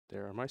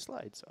There are my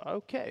slides.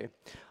 Okay,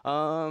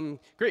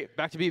 great.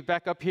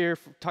 Back up here.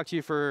 Talk to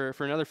you for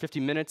another 50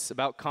 minutes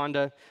about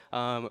Conda.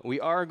 We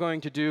are going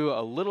to do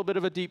a little bit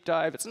of a deep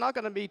dive. It's not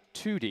going to be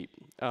too deep,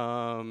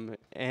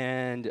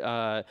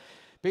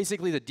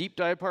 basically the deep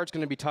dive part is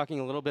going to be talking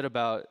a little bit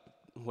about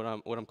what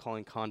I'm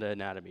calling Conda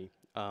anatomy.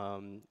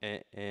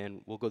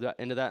 And we'll go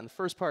into that in the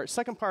first part.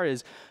 Second part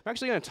is I'm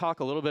actually going to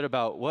talk a little bit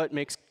about what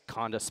makes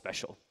Conda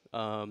special.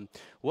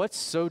 What's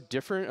so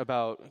different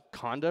about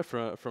Conda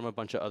from a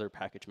bunch of other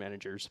package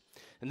managers?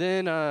 And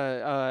then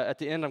at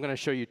the end, I'm going to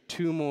show you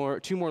two more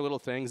little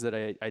things that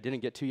I didn't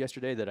get to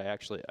yesterday that I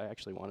actually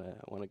want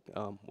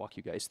to walk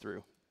you guys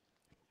through.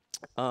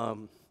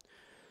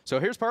 So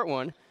here's part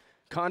one.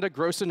 Conda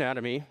gross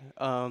anatomy.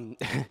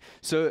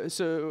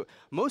 So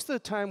most of the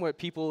time, what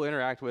people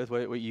interact with,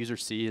 what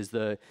users see, is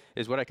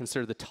what I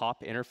consider the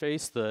top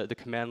interface, the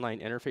command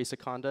line interface of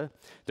Conda.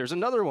 There's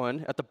another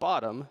one at the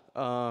bottom.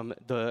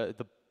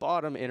 The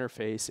bottom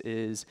interface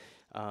is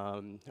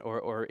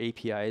or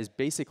API is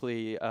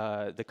basically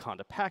the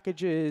Conda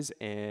packages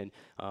and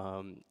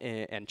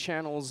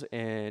channels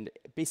and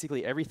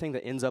basically everything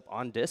that ends up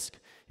on disk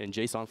in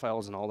JSON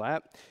files and all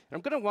that. And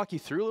I'm going to walk you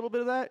through a little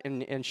bit of that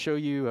and show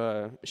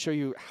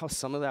you how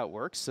some of that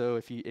works. So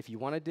if you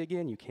want to dig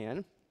in, you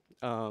can.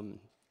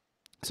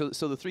 So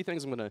the three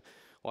things I'm going to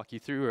walk you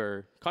through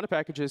are Conda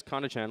packages,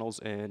 Conda channels,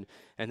 and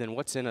then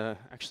what's in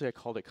actually I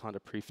called it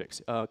Conda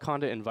prefix,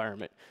 Conda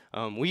environment.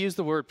 We use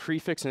the word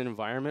prefix and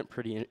environment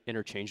pretty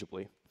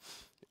interchangeably.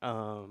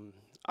 All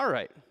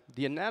right,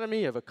 the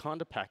anatomy of a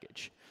Conda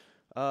package.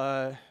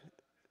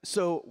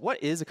 So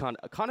what is a Conda?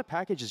 A Conda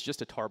package is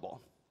just a tarball,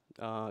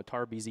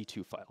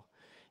 tarbz2 file.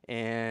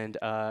 And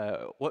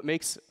what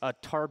makes a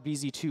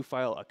tarbz2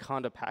 file a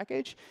Conda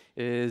package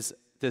is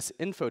this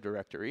info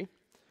directory.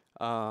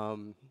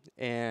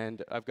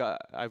 And I've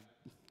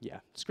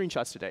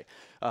screenshots today.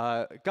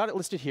 Got it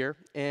listed here,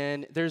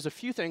 and there's a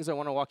few things I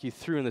want to walk you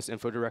through in this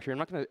info directory.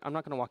 I'm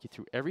not gonna walk you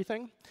through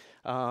everything,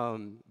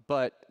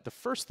 but the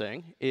first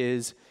thing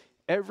is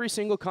every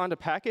single Conda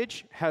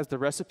package has the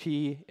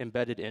recipe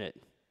embedded in it.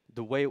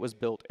 The way it was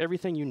built,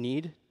 everything you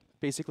need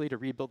basically to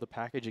rebuild the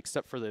package,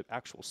 except for the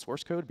actual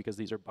source code, because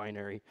these are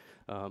binary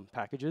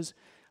packages,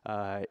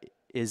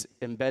 is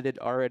embedded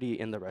already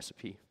in the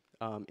recipe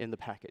in the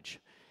package.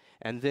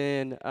 And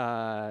then,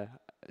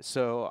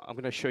 so I'm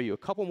going to show you a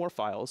couple more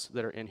files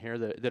that are in here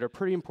that are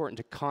pretty important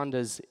to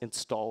Conda's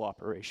install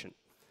operation.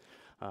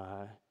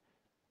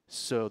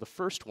 So the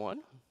first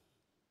one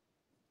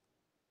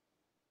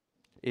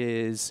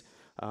is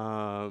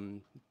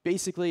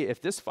basically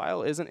if this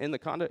file isn't in the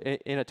Conda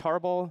in a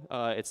tarball,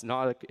 it's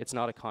not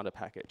a Conda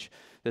package.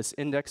 This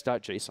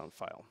index.json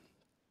file.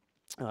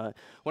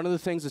 One of the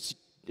things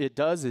it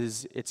does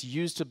is it's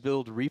used to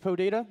build repo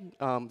data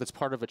that's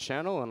part of a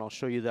channel, and I'll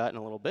show you that in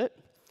a little bit.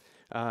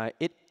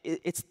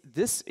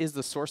 This is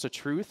the source of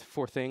truth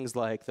for things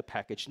like the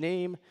package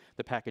name,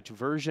 the package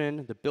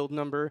version, the build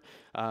number.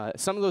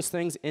 Some of those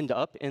things end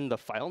up in the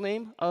file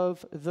name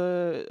of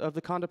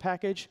the Conda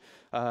package.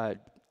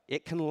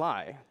 It can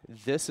lie.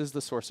 This is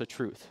the source of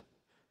truth.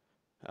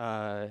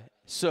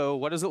 So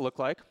what does it look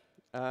like?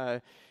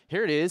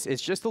 Here it is.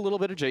 It's just a little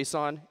bit of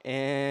JSON,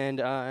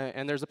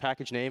 and there's a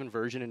package name and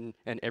version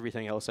and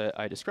everything else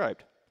I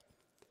described.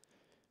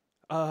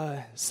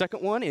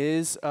 Second one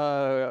is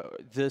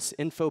this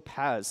info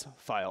paths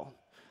file.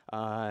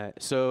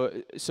 So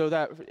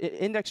that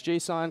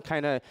index.json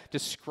kind of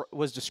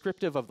was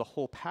descriptive of the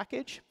whole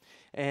package,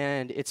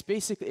 and it's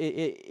basically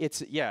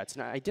it's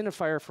an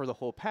identifier for the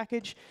whole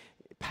package.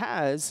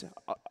 Paths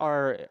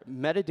are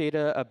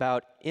metadata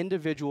about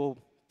individual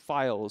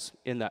files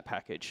in that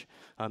package,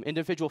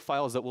 individual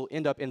files that will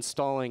end up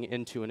installing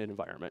into an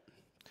environment.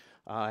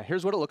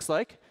 Here's what it looks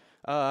like.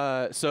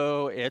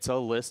 So it's a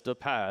list of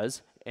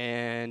paths,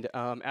 and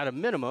at a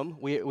minimum,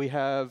 we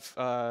have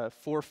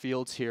 4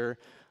 fields here.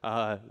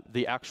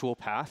 The actual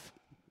path,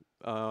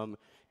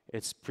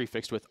 it's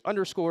prefixed with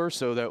underscore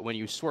so that when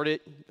you sort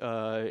it,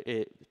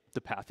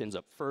 the path ends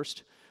up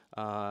first.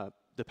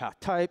 The path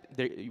type,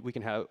 we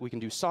can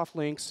do soft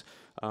links.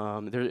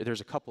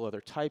 There's a couple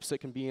other types that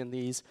can be in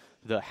these.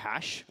 The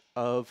hash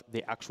of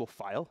the actual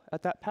file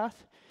at that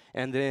path,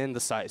 and then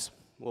the size,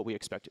 what we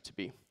expect it to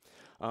be.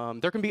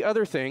 There can be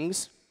other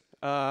things.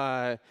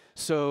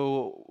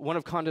 So one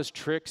of Conda's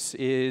tricks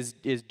is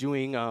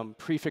doing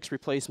prefix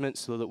replacement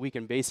so that we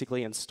can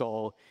basically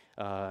install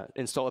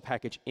a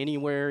package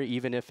anywhere,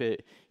 even if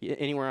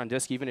anywhere on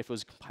disk, even if it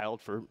was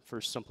compiled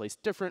for someplace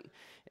different.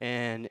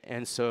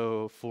 And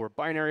so for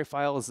binary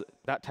files,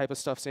 that type of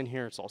stuff's in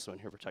here. It's also in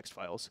here for text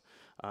files.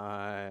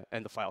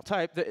 And the file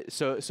type.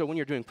 So when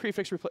you're doing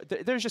prefix replace,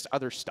 there's just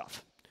other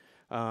stuff.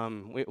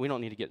 We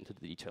don't need to get into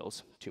the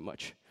details too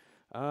much.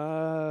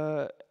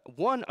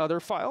 One other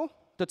file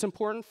that's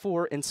important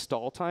for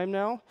install time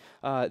now.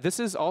 This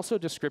is also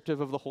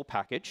descriptive of the whole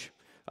package.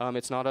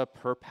 It's not a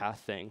per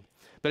path thing.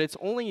 But it's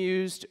only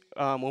used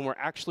when we're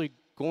actually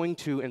going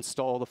to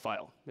install the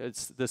file.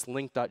 It's this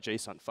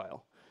link.json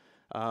file.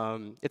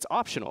 It's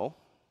optional,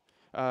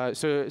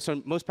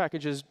 So most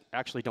packages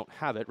actually don't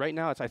have it. Right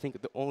now, I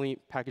think the only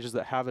packages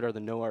that have it are the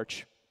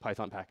no-arch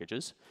Python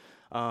packages.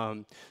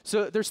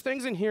 So there's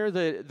things in here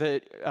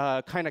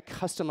that kind of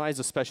customize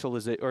the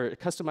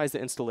customize the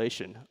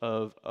installation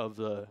of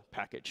the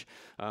package.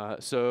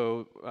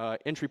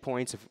 Entry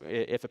points,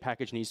 if a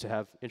package needs to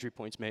have entry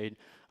points made,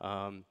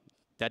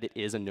 that it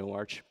is a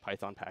no-arch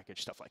Python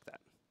package, stuff like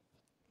that.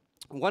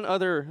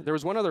 There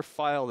was one other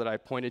file that I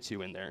pointed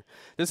to in there.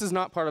 This is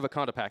not part of a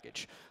Conda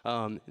package.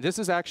 This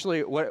is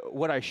actually,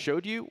 what I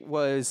showed you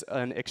was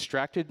an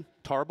extracted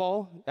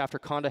tarball after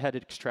Conda had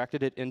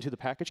extracted it into the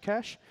package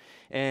cache.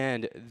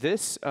 And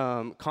this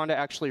Conda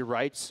actually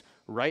writes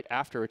right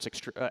after it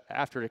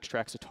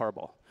extracts a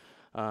tarball.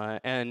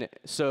 And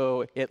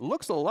so it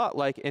looks a lot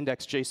like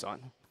index.json.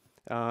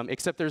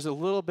 Except there's a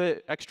little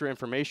bit extra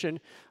information.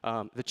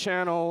 The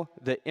channel,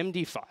 the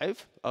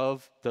MD5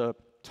 of the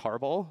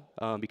tarball,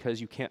 because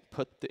you can't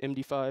put the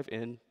MD5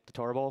 in the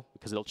tarball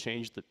because it'll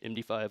change the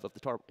MD5 of the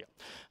tarball.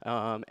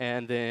 Yeah.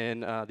 And then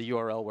the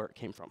URL where it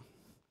came from.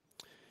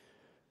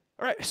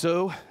 All right,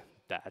 so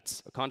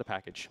that's a Conda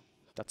package.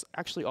 That's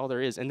actually all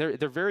there is, and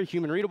they're very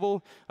human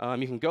readable.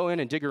 You can go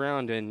in and dig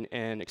around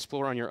and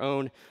explore on your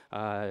own.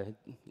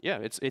 Yeah,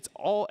 it's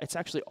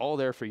actually all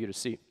there for you to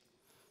see.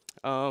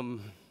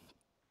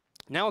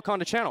 Now a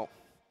Conda channel.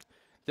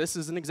 This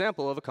is an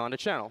example of a Conda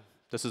channel.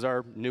 This is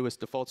our newest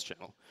defaults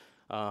channel.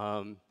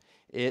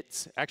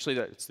 It's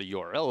the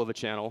URL of a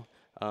channel.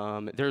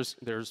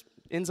 There's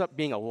ends up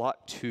being a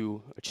lot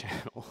to a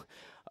channel.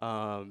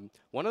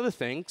 One of the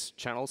things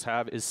channels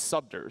have is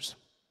subders.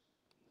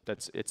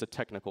 It's a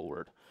technical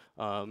word.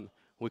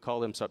 We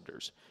call them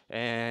subders.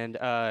 And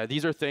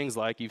these are things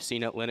like you've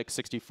seen at Linux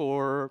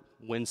 64,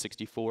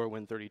 Win64,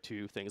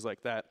 Win32, things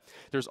like that.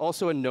 There's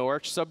also a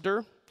no-arch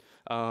subder.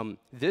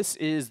 This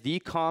is the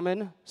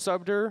common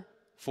subder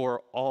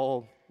for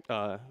all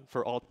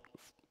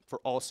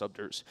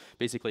subders.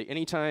 Basically,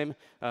 anytime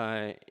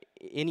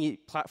any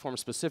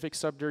platform-specific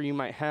subder you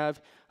might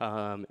have,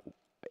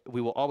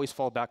 we will always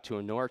fall back to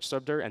a no-arch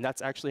subder, and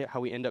that's actually how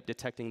we end up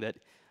detecting that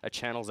a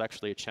channel is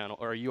actually a channel,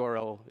 or a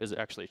URL is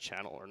actually a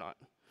channel or not.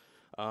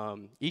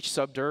 Each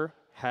subder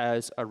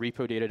has a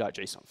repo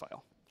data.json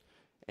file,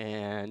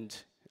 and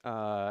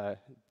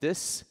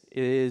this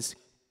is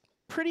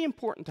pretty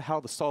important to how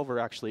the solver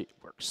actually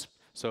works.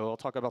 So I'll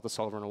talk about the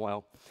solver in a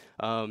while.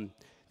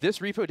 This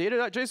repo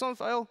data.json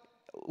file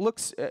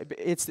looks,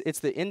 it's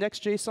the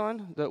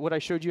index.json, what I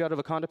showed you out of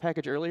a Conda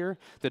package earlier,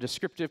 the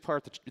descriptive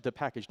part, the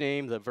package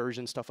name, the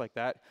version, stuff like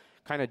that,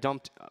 kind of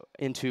dumped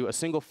into a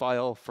single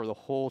file for the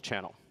whole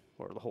channel,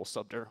 or the whole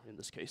subder in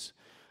this case.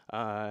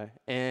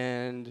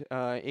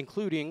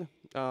 Including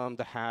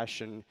the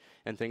hash and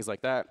things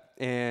like that.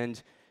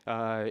 And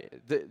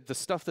the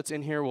stuff that's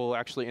in here will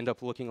actually end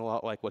up looking a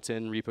lot like what's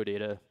in repo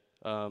data,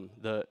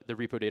 the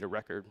repo data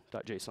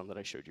record.json that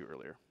I showed you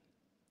earlier.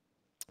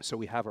 So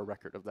we have a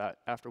record of that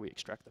after we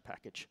extract the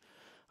package.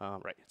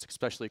 Right, it's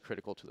especially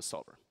critical to the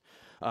solver.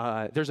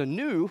 There's a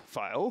new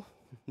file,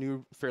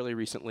 new fairly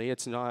recently.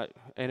 It's not,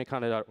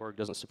 anaconda.org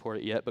doesn't support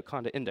it yet, but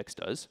Conda index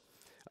does.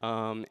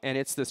 And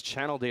it's this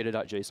channel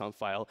data.json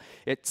file.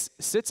 It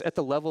sits at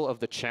the level of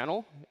the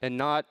channel and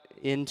not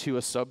into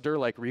a subder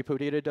like repo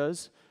data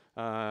does.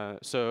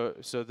 So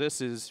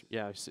this is,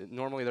 yeah,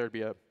 normally there would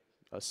be a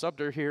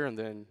subder here and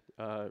then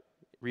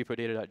repo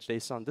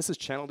data.json. This is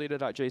channel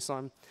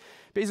data.json.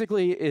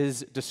 Basically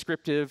is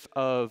descriptive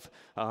of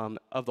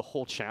the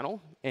whole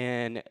channel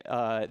and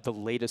the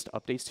latest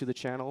updates to the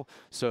channel.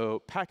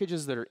 So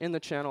packages that are in the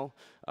channel,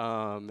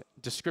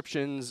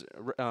 descriptions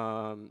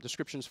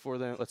for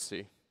them. Let's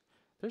see.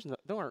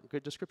 There aren't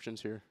good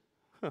descriptions here.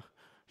 Huh.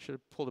 Should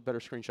have pulled a better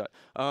screenshot.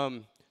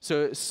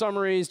 So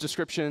summaries,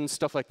 descriptions,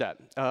 stuff like that.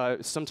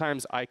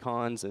 Sometimes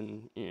icons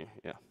and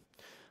yeah.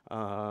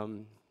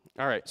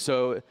 All right,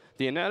 so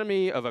the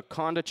anatomy of a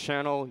Conda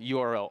channel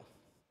URL.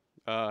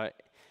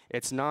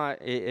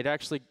 It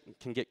actually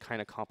can get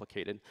kind of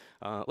complicated.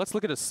 Let's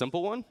look at a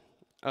simple one.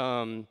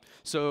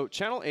 So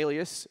channel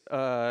alias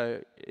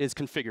is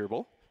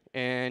configurable,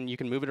 and you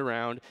can move it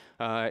around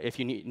if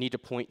you need to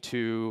point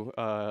to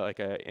like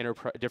a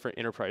different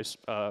enterprise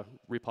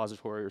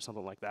repository or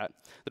something like that.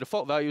 The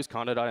default value is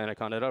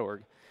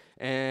conda.anaconda.org.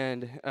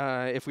 And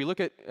if we look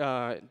at,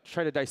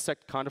 try to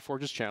dissect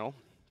CondaForge's channel,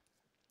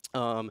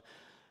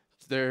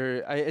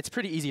 it's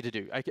pretty easy to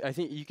do. I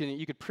think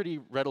you could pretty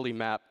readily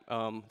map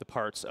the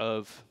parts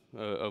of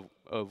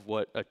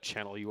what a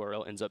channel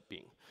URL ends up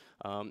being.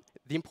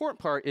 The important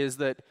part is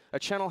that a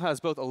channel has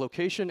both a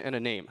location and a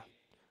name.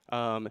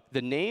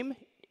 The name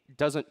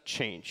doesn't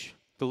change.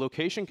 The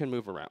location can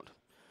move around.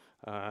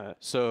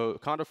 So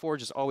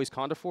CondaForge is always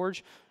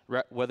CondaForge,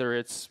 whether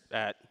it's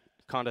at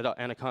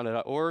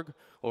conda.anaconda.org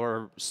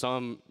or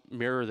some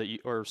mirror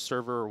or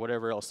server or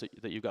whatever else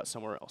that you've got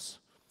somewhere else.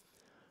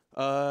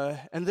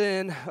 And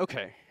then,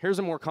 okay, here's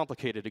a more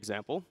complicated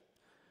example.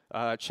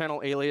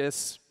 Channel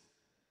alias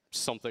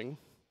something,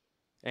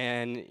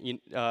 and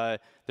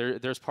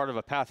there's part of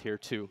a path here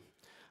too.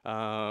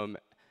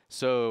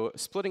 So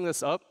splitting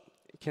this up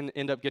can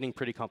end up getting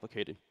pretty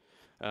complicated.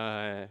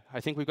 I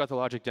think we've got the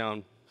logic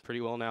down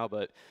pretty well now,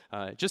 but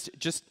this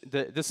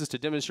is to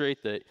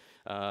demonstrate that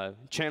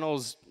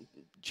channels,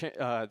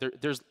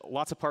 there's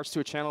lots of parts to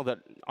a channel that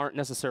aren't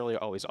necessarily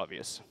always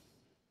obvious.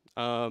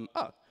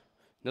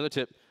 Another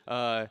tip,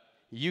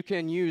 you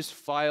can use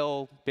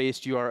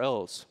file-based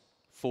URLs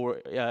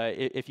for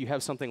if you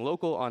have something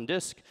local on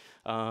disk,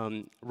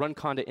 run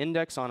conda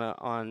index on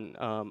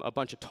a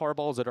bunch of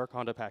tarballs that are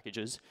conda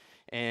packages,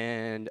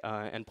 and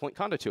point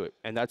conda to it,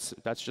 and that's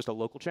just a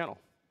local channel.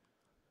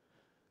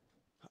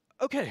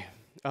 Okay,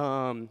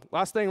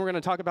 last thing we're going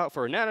to talk about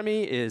for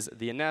anatomy is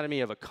the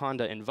anatomy of a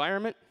conda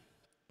environment,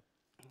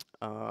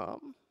 what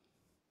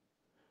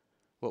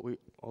we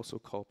also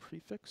call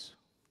prefix.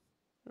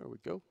 There we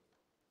go.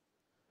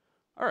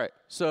 All right,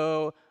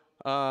 so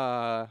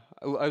I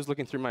was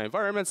looking through my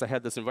environments. I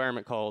had this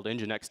environment called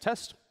Nginx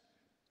test.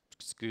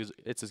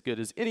 It's as good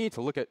as any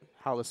to look at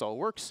how this all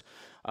works.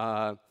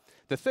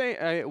 The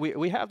thing,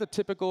 we have the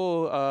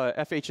typical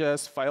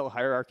FHS file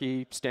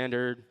hierarchy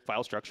standard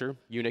file structure,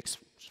 Unix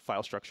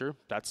file structure.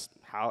 That's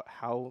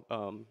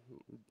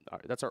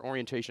that's our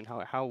orientation,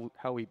 how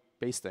we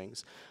base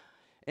things.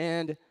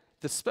 And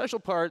the special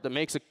part that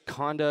makes a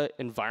conda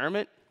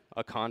environment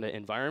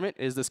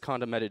is this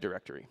conda meta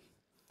directory.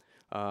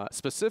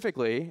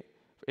 Specifically,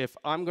 if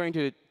I'm going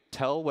to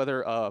tell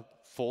whether a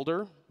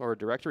folder or a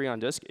directory on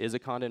disk is a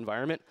conda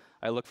environment,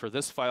 I look for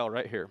this file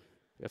right here.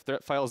 If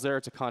that file is there,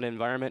 it's a conda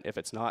environment. If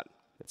it's not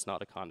a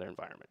conda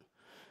environment.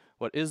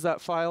 What is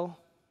that file?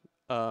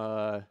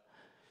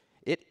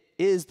 It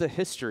is the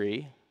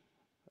history,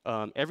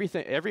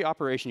 every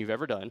operation you've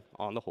ever done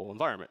on the whole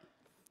environment.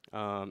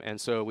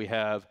 And so we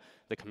have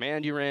the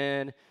command you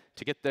ran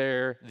to get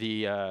there,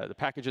 the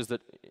packages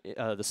that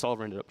the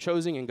solver ended up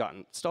choosing and got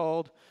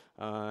installed,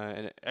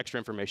 and extra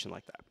information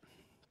like that.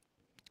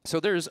 So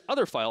there's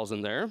other files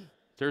in there.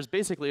 There's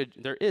basically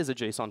there is a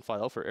JSON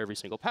file for every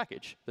single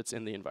package that's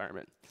in the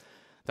environment.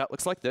 That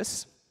looks like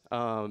this.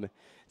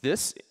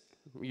 This,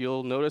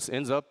 you'll notice,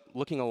 ends up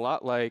looking a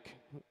lot like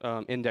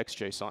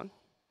index.json,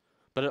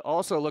 but it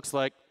also looks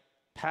like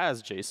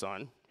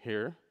pas.json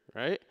here,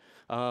 right?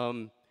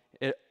 And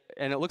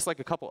it looks like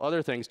a couple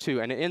other things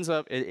too. And it ends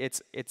up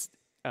it's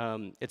a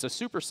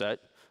superset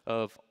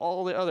of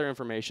all the other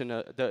information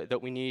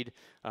that we need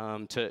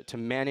to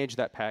manage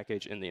that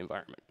package in the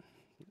environment.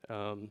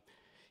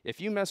 If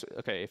you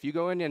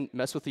go in and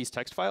mess with these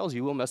text files,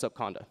 you will mess up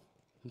Conda.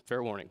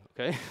 Fair warning,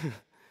 okay?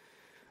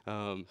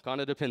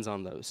 Conda depends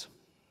on those.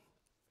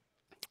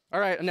 All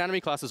right, anatomy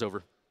class is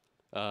over.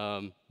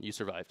 You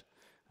survived.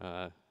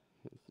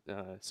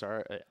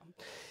 Sorry.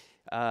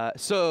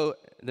 So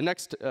the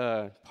next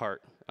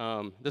part,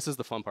 this is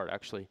the fun part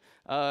actually.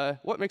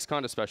 What makes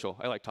Conda special?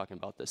 I like talking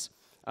about this.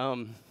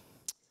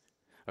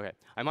 Okay,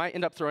 I might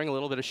end up throwing a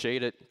little bit of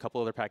shade at a couple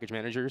other package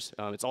managers.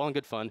 It's all in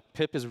good fun.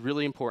 Pip is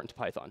really important to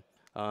Python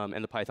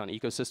and the Python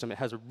ecosystem. It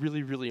has a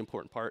really, really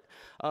important part.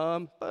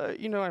 But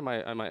you know, I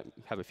might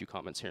have a few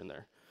comments here and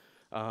there.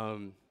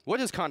 What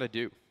does Conda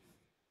do?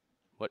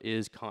 What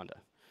is Conda?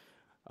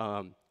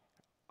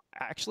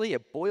 Actually,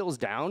 it boils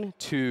down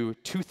to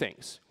two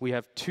things. We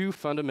have two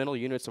fundamental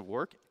units of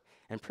work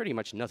and pretty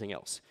much nothing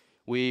else.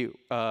 We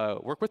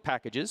work with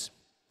packages,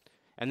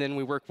 and then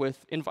we work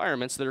with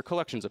environments that are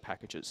collections of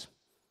packages.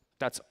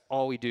 That's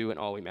all we do and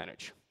all we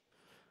manage.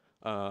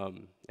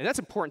 And that's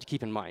important to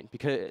keep in mind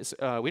because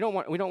we don't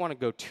want to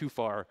go too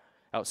far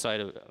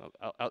outside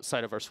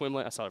of our swim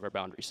lane, outside of our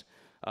boundaries.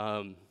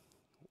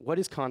 What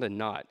is Conda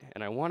not?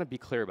 And I want to be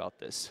clear about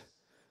this.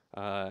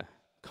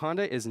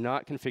 Conda is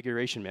not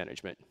configuration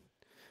management.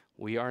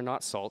 We are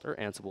not Salt or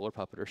Ansible or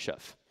Puppet or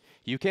Chef.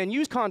 You can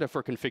use Conda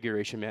for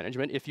configuration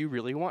management if you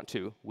really want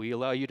to. We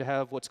allow you to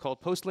have what's called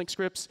post-link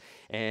scripts,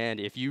 and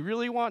if you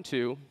really want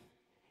to,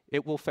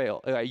 it will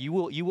fail.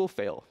 You will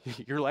fail.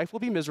 Your life will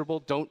be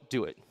miserable. Don't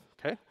do it.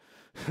 Okay?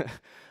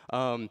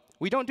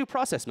 We don't do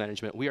process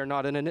management. We are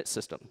not an init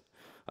system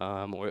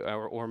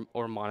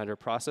or monitor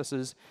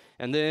processes.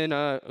 And then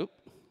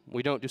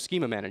we don't do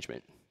schema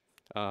management.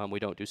 We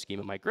don't do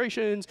schema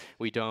migrations.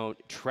 We don't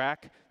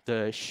track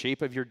the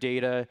shape of your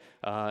data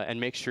and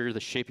make sure the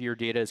shape of your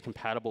data is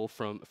compatible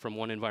from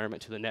one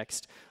environment to the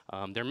next.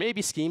 There may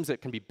be schemes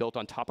that can be built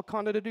on top of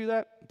Conda to do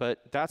that,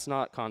 but that's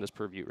not Conda's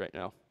purview right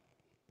now.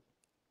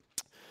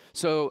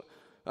 So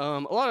a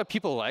lot of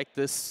people like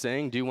this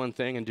saying, do one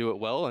thing and do it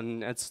well,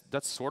 and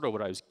that's sort of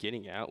what I was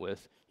getting at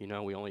with, you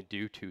know, we only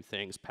do two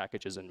things,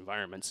 packages and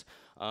environments.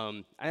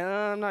 I'm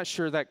not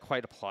sure that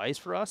quite applies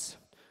for us.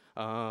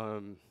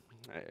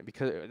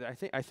 Because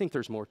I think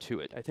there's more to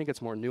it. I think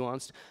it's more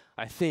nuanced.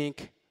 I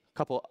think a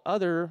couple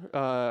other,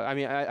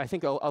 I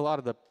think a lot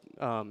of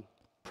the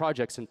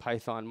projects in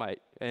Python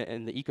might,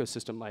 and the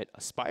ecosystem might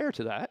aspire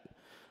to that.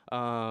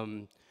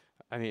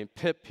 I mean,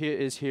 pip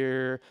is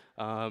here,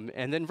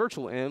 and then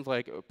virtual env,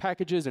 like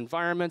packages,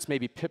 environments,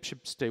 maybe pip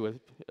should stay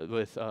with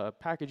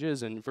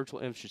packages, and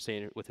virtual env should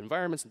stay with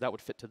environments, and that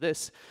would fit to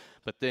this.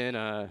 But then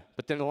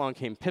along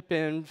came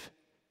pipenv.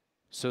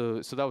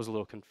 So that was a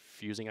little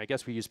confusing. I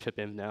guess we use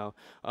pipenv now.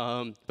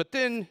 But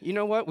then, you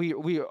know what?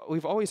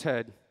 We've always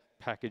had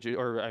packages,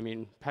 or I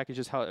mean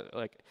packages, how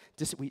like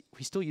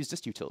we still use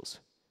distutils.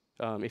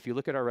 If you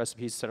look at our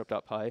recipes,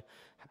 setup.py,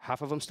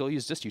 half of them still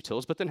use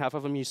distutils, but then half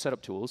of them use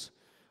setup tools.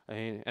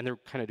 And they're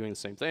kind of doing the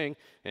same thing.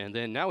 And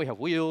then now we have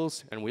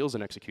wheels, and wheels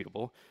an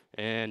executable.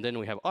 And then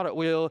we have audit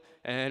wheel.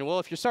 And well,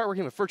 if you start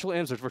working with virtual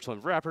env, there's virtual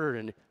env wrapper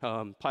and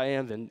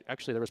pyenv, and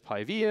actually there was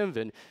pyvenv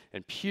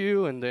and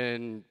pew, and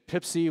then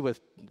pipsy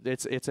with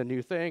it's a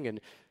new thing.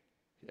 And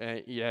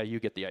yeah, you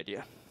get the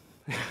idea.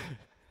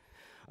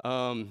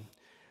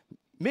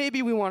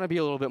 Maybe we want to be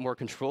a little bit more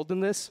controlled than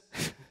this.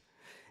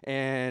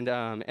 And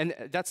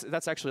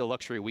that's actually a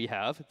luxury we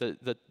have.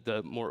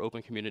 The more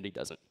open community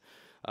doesn't.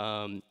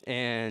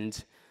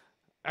 And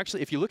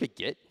actually, if you look at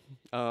Git,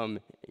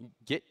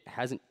 Git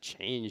hasn't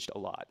changed a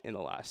lot in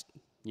the last,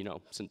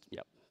 since,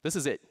 this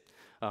is it.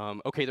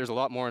 OK, there's a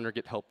lot more under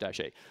git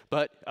help-a.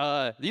 But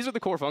these are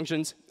the core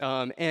functions.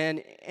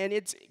 And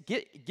it's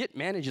Git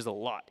manages a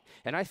lot.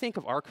 And I think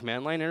of our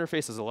command line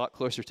interface as a lot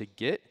closer to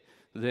Git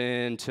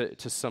than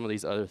to some of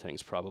these other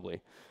things, probably.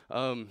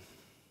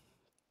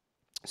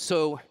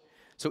 So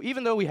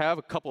even though we have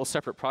a couple of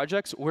separate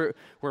projects, we're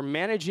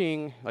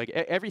managing, like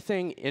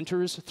everything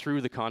enters through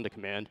the Conda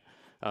command.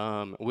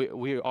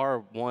 We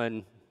are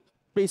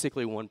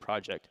basically one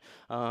project.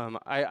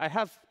 I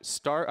have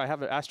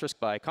an asterisk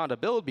by Conda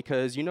build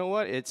because you know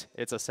what? It's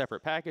a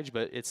separate package,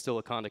 but it's still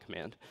a Conda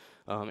command.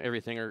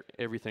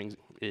 Everything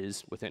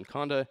is within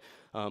Conda.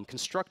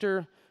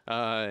 Constructor,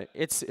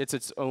 it's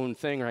its own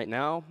thing right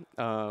now.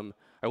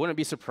 I wouldn't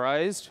be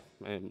surprised,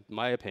 in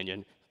my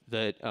opinion,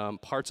 that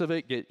parts of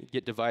it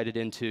get divided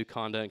into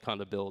Conda and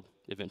Conda build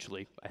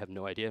eventually. I have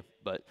no idea,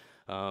 but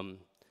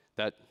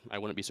that I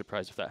wouldn't be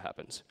surprised if that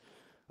happens.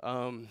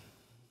 All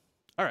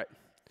right.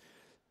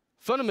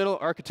 Fundamental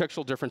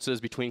architectural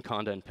differences between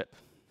Conda and pip.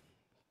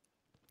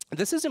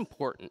 This is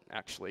important,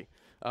 actually,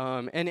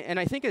 and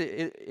I think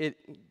it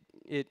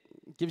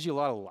gives you a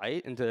lot of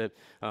light into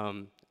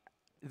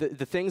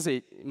the things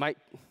that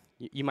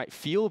you might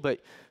feel, but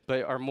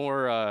are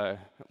more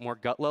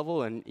gut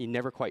level, and you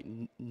never quite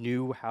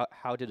knew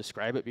how to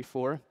describe it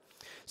before.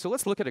 So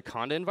let's look at a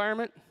Conda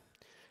environment.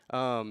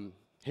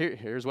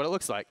 Here's what it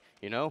looks like.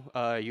 You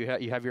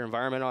have your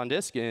environment on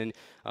disk, and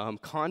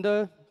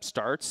Conda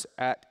starts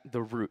at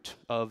the root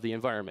of the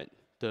environment,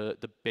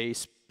 the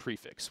base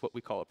prefix, what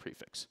we call a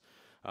prefix.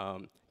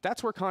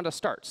 That's where Conda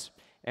starts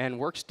and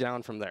works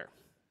down from there.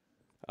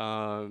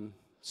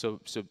 So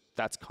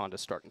that's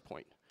Conda's starting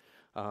point.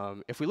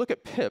 If we look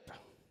at pip,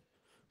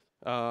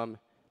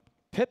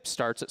 pip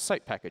starts at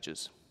site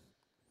packages,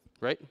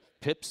 right?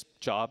 Pip's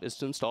job is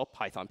to install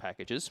Python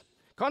packages.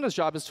 Conda's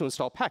job is to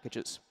install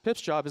packages. Pip's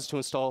job is to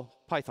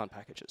install Python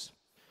packages.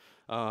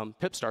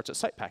 Pip starts at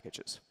site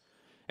packages.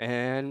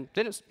 And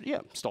then it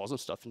installs some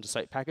stuff into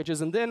site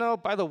packages. And then, oh,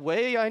 by the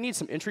way, I need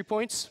some entry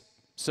points.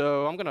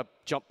 So I'm going to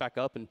jump back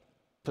up and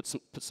put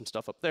some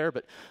stuff up there.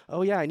 But,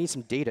 oh, yeah, I need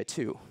some data,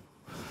 too.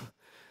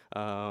 So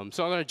I'm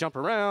going to jump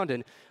around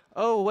and,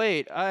 oh,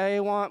 wait,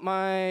 I want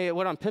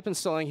what I'm pip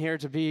installing here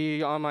to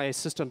be on my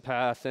system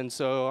path. And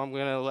so I'm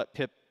going to let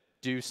pip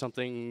do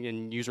something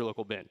in user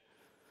local bin.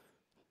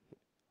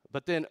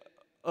 But then,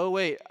 oh,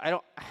 wait, I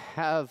don't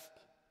have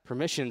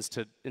permissions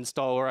to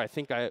install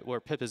where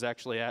pip is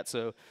actually at.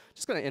 So I'm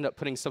just going to end up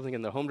putting something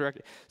in the home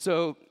directory.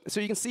 So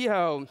you can see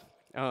how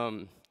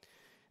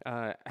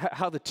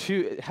the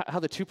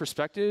two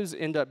perspectives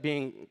end up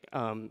being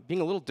a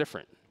little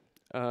different.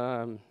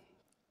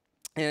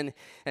 And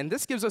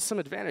this gives us some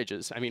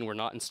advantages. I mean, we're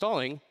not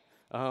installing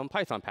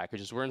Python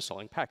packages. We're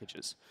installing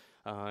packages.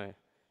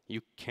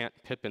 You can't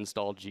pip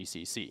install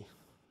GCC,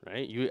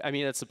 right? I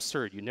mean, that's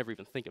absurd. You never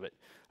even think of it.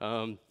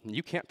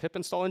 You can't pip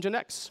install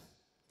Nginx.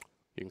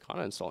 You can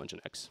Conda install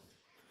Nginx.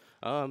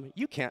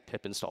 You can't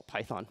pip install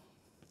Python.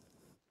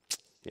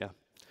 Yeah.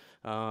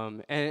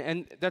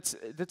 And that's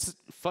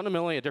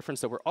fundamentally a difference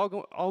that we're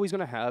always going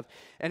to have.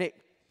 And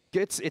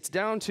it's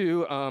down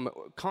to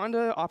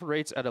Conda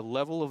operates at a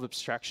level of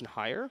abstraction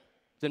higher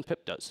than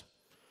pip does.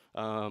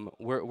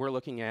 We're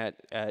looking at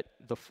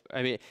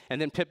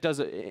and then pip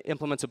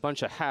implements a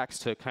bunch of hacks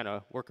to kind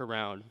of work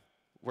around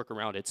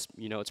its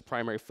its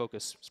primary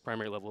focus, its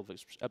primary level of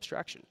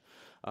abstraction.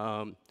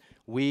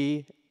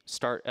 We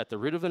start at the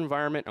root of the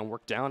environment and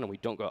work down, and we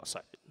don't go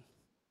outside it.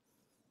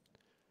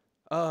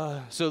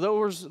 So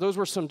those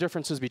were some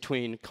differences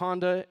between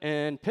Conda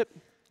and pip.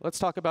 Let's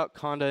talk about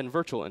Conda and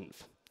virtual env.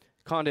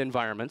 Conda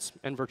environments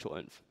and virtual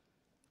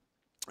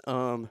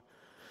env.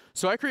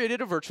 So I created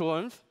a virtual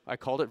env. I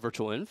called it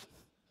virtual env.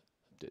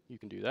 You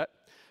can do that.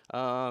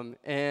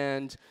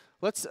 And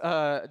let's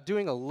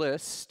doing a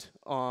list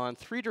on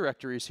 3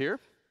 directories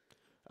here.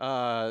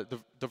 The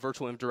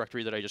virtual env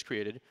directory that I just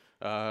created,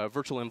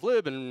 virtual env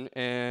lib,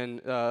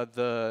 and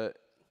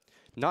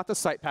not the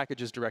site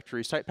packages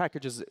directory. Site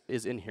packages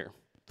is in here.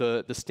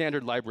 The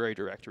standard library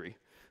directory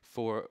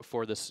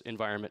for this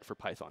environment for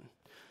Python.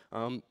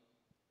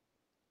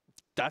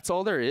 That's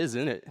all there is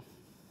in it.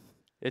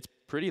 It's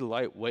pretty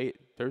lightweight.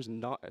 There's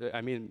not,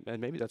 I mean, and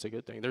maybe that's a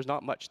good thing. There's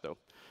not much, though.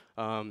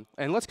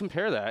 And let's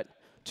compare that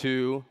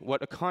to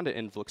what a Conda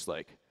env looks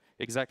like.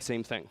 Exact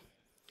same thing.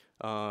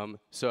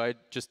 So I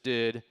just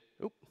did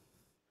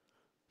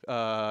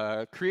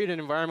create an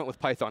environment with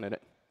Python in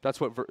it. That's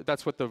what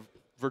the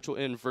virtual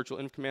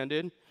env command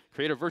did.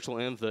 Create a virtual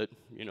env that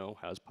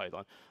has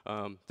Python.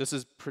 This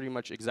is pretty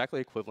much exactly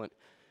equivalent.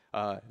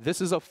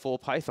 This is a full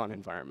Python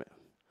environment.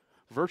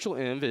 Virtual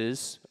env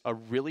is a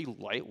really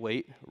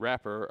lightweight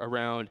wrapper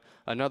around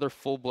another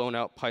full blown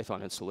out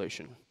Python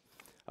installation.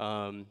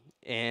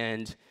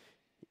 And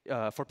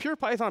for pure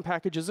Python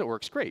packages, it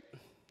works great.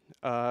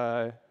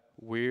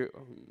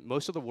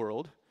 Most of the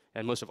world,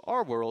 and most of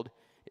our world,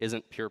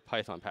 isn't pure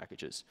Python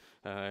packages.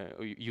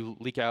 You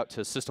leak out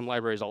to system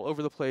libraries all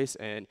over the place,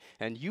 and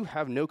you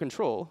have no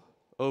control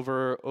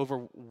over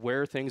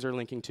where things are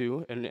linking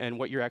to and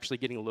what you're actually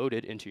getting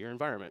loaded into your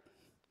environment.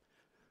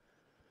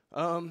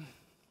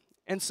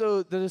 And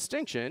so the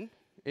distinction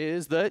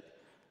is that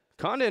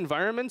Conda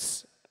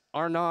environments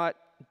are not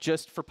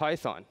just for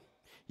Python.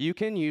 You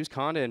can use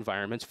Conda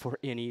environments for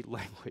any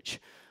language.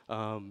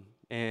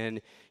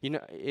 And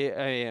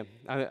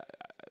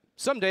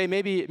someday,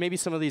 maybe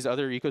some of these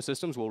other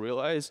ecosystems will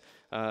realize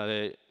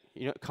that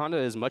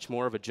Conda is much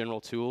more of a general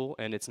tool,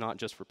 and it's not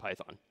just for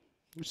Python,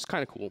 which is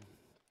kind of cool.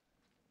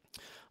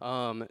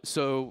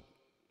 So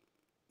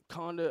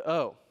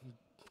Conda.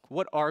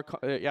 What are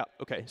yeah?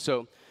 Okay.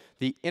 So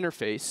the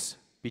interface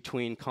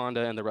between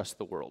Conda and the rest of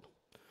the world.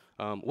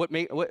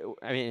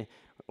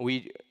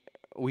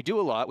 We do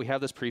a lot. We have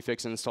this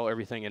prefix and install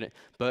everything in it,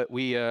 but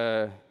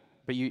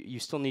you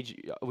still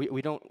need.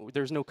 We don't.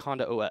 There's no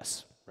Conda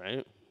OS, right?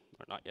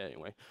 Or not yet,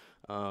 anyway.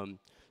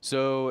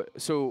 So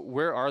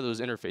where are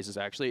those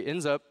interfaces actually? It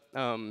ends up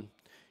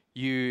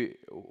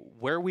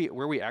where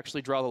we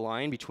actually draw the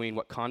line between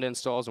what Conda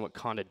installs and what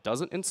Conda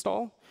doesn't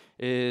install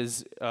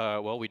is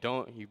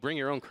you bring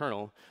your own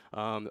kernel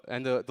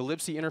and the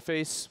libc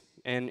interface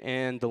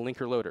and the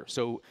linker loader.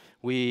 So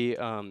we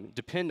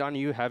depend on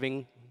you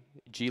having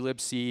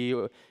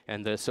glibc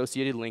and the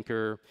associated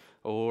linker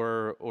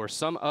or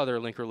some other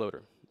linker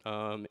loader.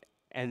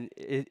 And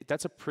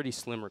that's a pretty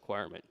slim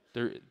requirement.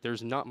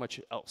 There's not much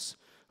else.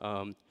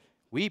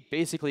 We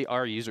basically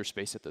are user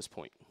space at this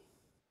point.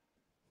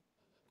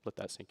 Let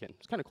that sink in.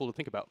 It's kind of cool to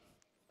think about.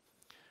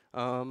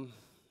 I've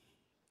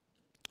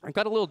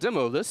got a little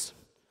demo of this.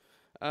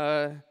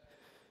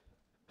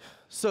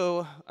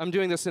 So I'm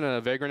doing this in a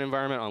Vagrant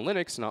environment on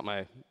Linux, not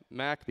my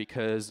Mac,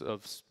 because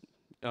of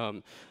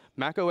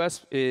Mac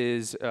OS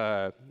is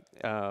the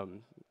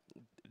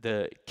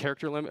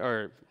character limit,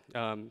 or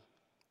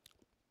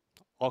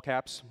all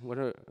caps.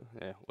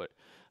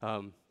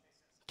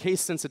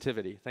 Case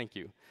sensitivity. Thank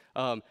you.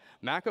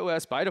 Mac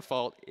OS by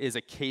default is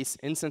a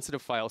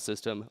case-insensitive file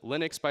system.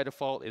 Linux by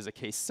default is a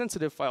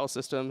case-sensitive file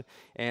system,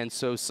 and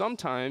so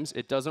sometimes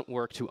it doesn't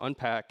work to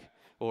unpack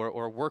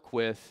or work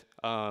with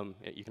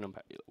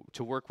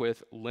to work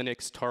with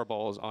Linux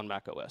tarballs on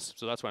Mac OS.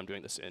 So that's why I'm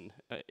doing this in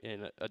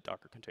a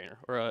Docker container,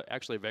 or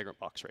actually a Vagrant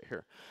box right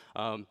here.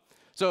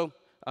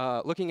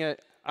 Looking at,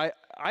 I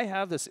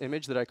have this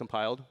image that I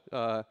compiled,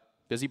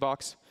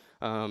 BusyBox.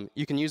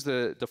 You can use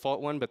the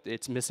default one, but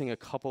it's missing a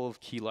couple of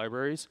key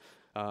libraries.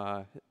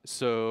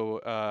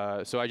 So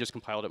I just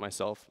compiled it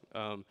myself.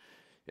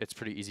 It's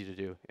pretty easy to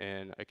do,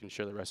 and I can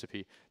share the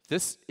recipe.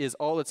 This is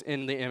all that's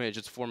in the image.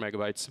 It's 4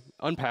 megabytes.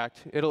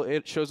 Unpacked,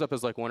 it shows up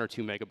as like 1 or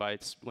 2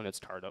 megabytes when it's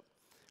tarred up,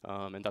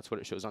 and that's what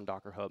it shows on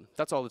Docker Hub.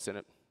 That's all that's in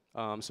it.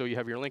 So you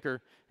have your linker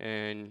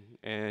and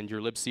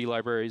your libc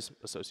libraries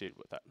associated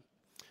with that.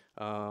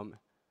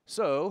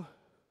 So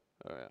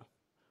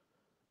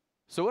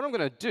what I'm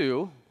going to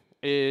do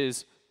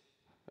is,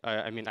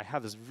 I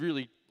have this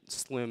really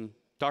slim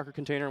Docker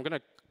container. I'm going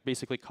to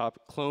basically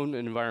clone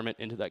an environment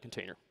into that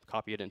container,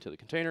 copy it into the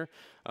container.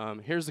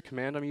 Here's the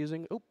command I'm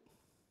using. Oh,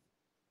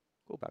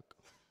 go back.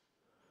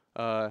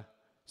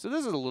 So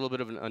this is a little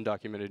bit of an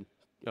undocumented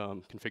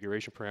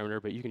configuration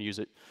parameter, but you can use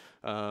it.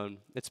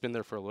 It's been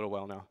there for a little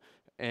while now.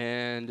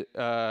 And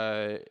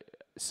while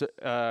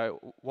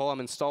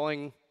I'm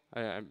installing,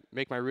 I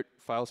make my root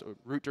files,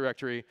 root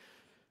directory,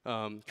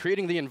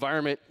 creating the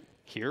environment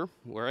here,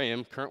 where I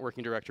am, current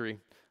working directory.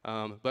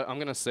 But I'm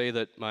going to say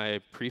that my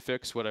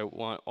prefix, what I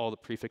want all the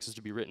prefixes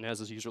to be written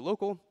as, is user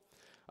local.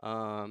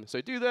 So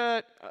I do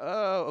that.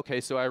 OK,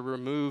 so I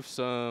remove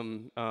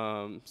some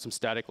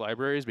static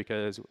libraries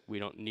because we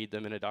don't need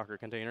them in a Docker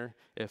container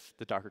if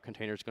the Docker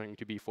container is going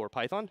to be for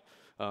Python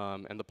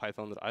and the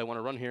Python that I want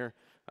to run here.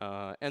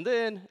 And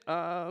then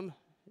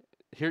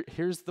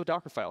here's the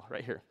Docker file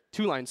right here.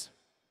 2 lines.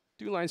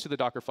 2 lines to the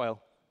Docker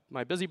file.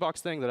 My BusyBox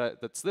thing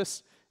that's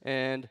this,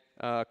 and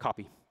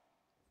copy.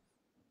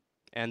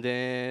 And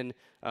then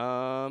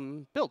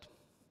build.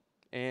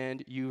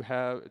 And you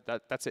have,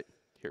 that's it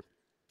here.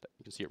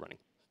 You can see it running,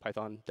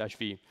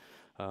 Python-v.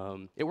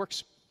 It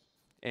works.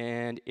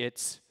 And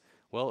it's,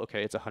 well,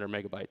 OK, it's 100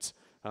 megabytes.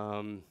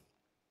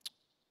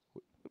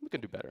 We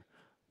can do better,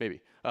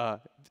 maybe.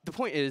 The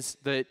point is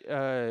that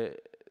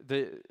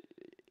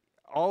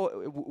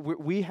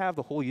we have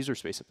the whole user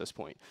space at this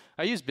point.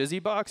 I use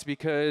BusyBox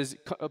because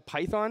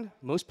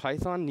most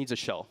Python needs a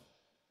shell.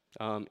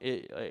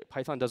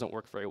 Python doesn't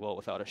work very well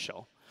without a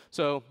shell.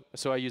 So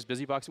I use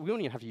BusyBox. We don't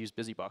even have to use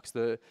BusyBox.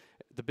 The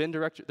bin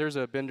directory, there's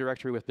a bin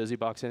directory with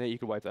BusyBox in it. You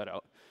could wipe that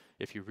out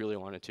if you really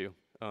wanted to.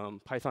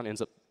 Python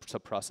ends up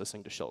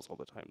sub-processing to shells all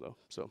the time, though.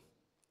 So,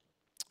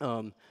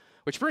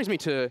 which brings me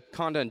to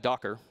Conda and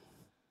Docker.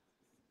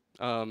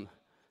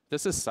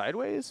 This is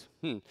sideways.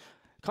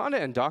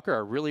 Conda and Docker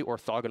are really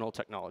orthogonal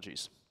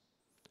technologies.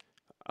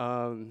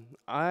 I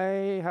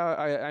mean,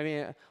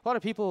 a lot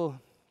of people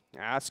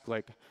ask,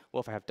 like,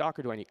 well, if I have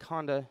Docker, do I need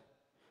Conda?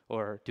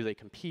 Or do they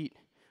compete?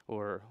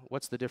 Or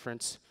what's the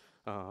difference?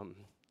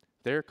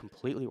 They're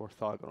completely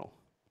orthogonal.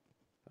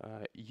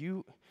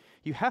 You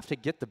have to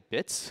get the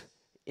bits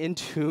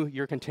into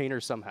your container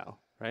somehow,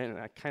 right? And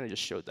I kind of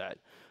just showed that.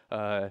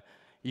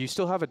 You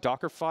still have a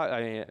Docker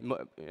file.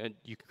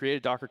 You create a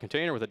Docker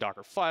container with a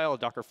Docker file. A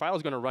Docker file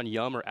is going to run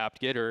yum or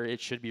apt-get, or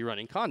it should be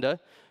running Conda,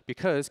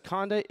 because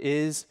Conda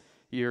is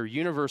your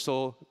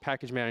universal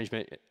package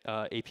management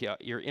API,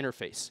 your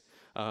interface.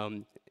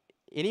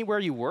 Anywhere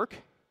you work,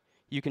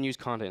 you can use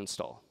Conda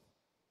install.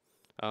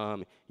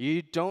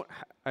 You don't,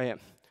 as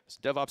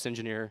a DevOps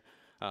engineer,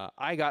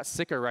 I got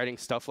sick of writing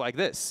stuff like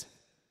this.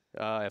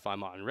 If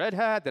I'm on Red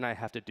Hat, then I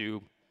have to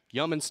do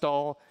yum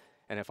install,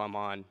 and if I'm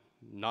on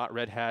not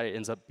Red Hat, it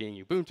ends up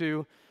being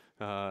Ubuntu,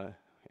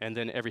 and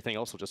then everything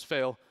else will just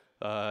fail.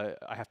 I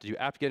have to do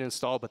apt-get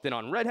install, but then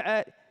on Red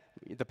Hat,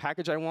 the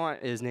package I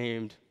want is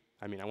named,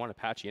 I want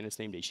Apache and it's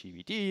named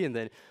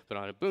HTTPD, but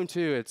on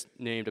Ubuntu it's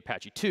named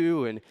Apache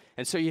 2,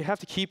 and so you have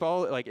to keep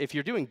all, like if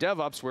you're doing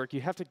DevOps work,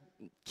 you have to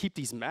keep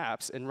these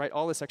maps and write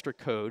all this extra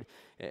code,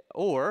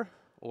 or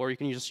you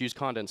can just use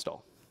conda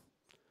install.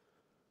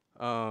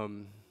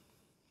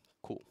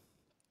 Cool.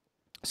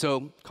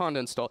 So conda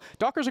install.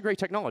 Docker's a great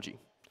technology.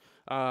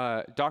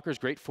 Docker's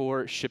great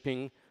for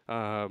shipping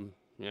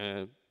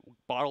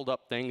bottled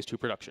up things to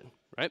production,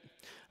 right?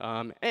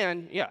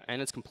 And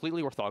it's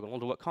completely orthogonal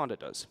to what Conda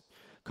does.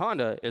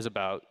 Conda is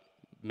about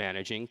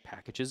managing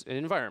packages and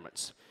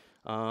environments.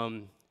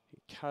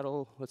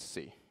 Cattle, let's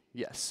see,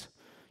 yes.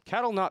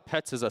 Cattle not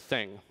pets is a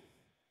thing,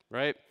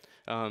 right?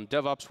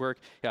 DevOps work,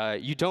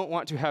 you don't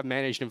want to have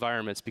managed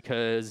environments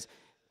because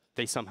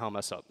they somehow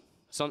mess up.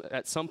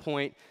 At some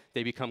point,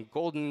 they become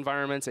golden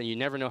environments, and you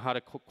never know how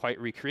to quite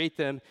recreate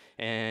them.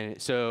 And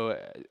so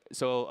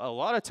a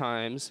lot of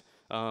times,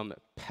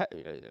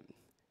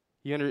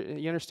 you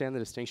understand the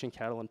distinction,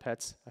 cattle and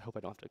pets? I hope I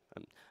don't have to.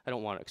 I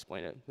don't want to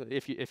explain it.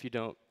 If you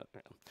don't,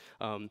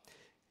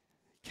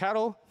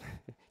 cattle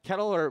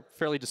are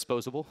fairly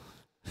disposable.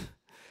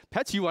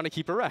 Pets you want to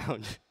keep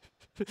around,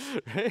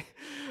 right?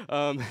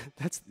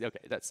 That's okay.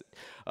 That's it.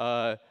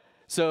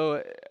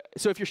 So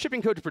if you're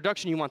shipping code to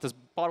production, you want this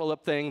bottled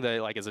up thing that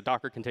like is a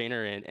Docker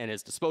container and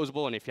is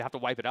disposable, and if you have to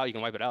wipe it out, you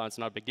can wipe it out. It's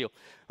not a big deal.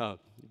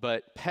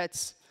 But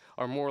pets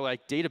are more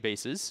like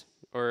databases,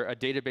 or a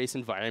database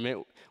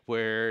environment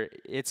where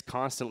it's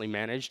constantly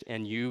managed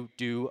and you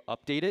do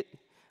update it.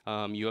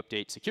 You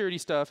update security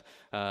stuff.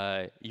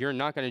 You're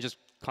not going to just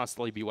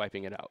constantly be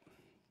wiping it out.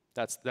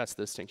 That's the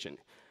distinction.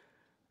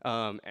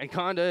 And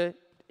Conda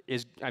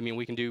is,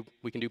 we can do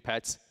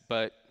pets,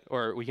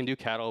 or we can do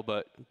cattle,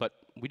 but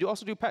we do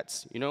also do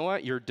pets. You know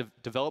what? Your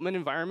development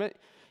environment,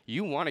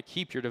 you want to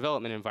keep your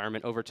development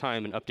environment over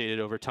time and update it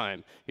over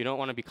time. You don't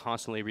want to be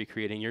constantly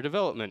recreating your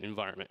development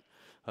environment.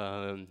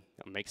 That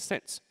makes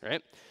sense,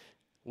 right?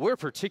 We're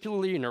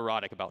particularly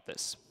neurotic about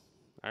this.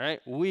 All right,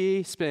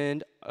 we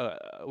spend a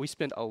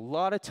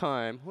lot of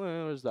time. What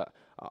is that?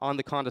 On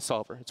the Conda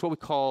solver. It's what we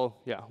call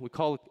it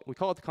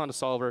the Conda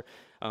solver.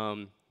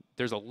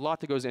 There's a lot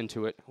that goes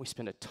into it. We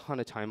spend a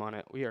ton of time on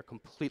it. We are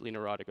completely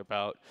neurotic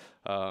about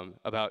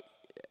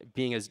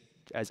being as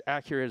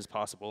accurate as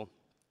possible.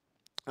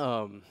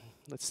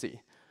 Let's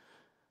see.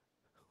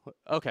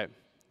 Okay.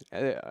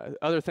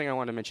 Other thing I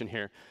want to mention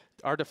here,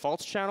 our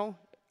defaults channel.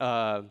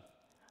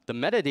 The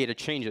metadata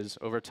changes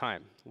over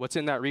time. What's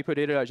in that repo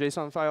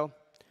data.json file?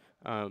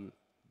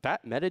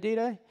 That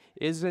metadata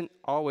isn't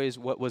always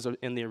what was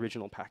in the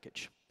original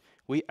package.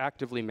 We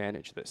actively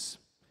manage this.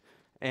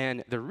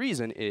 And the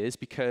reason is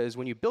because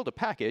when you build a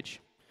package,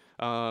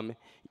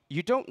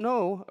 you don't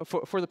know,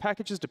 for the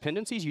package's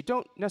dependencies, you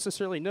don't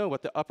necessarily know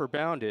what the upper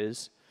bound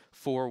is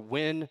for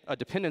when a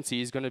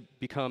dependency is going to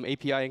become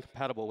API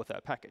incompatible with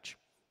that package,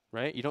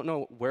 right? You don't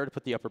know where to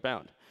put the upper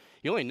bound.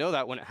 You only know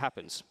that when it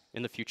happens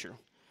in the future.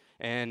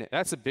 And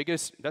that's the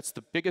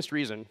biggest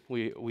reason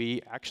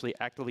we actually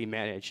actively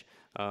manage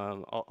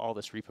all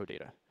this repo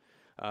data.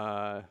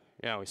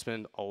 We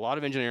spend a lot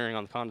of engineering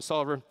on the Conda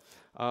solver.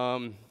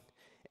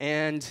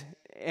 And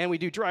we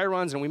do dry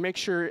runs, and we make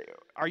sure,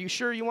 are you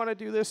sure you want to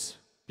do this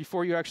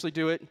before you actually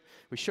do it?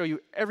 We show you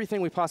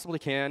everything we possibly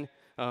can.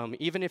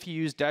 Even if you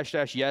use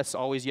 -- yes,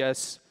 always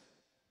yes,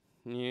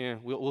 yeah,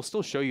 we'll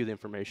still show you the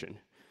information.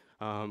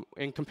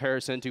 In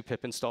comparison to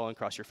pip install and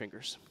cross your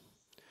fingers.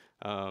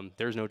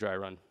 There's no dry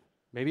run.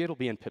 Maybe it'll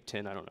be in pip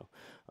 10, I don't know.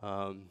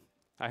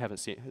 I haven't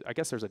seen it. I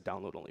guess there's a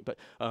download only, but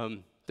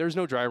there's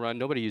no dry run.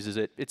 Nobody uses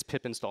it. It's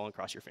pip install and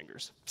cross your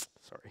fingers.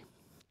 Sorry.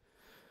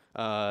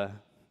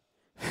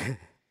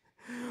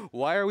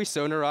 Why are we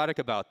so neurotic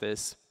about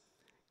this?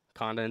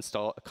 Conda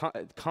install.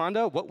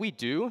 Conda, what we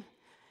do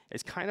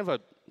is kind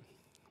of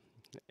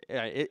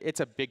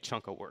it's a big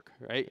chunk of work,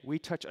 right? We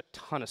touch a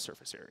ton of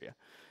surface area.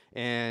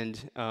 And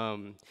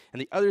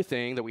the other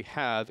thing that we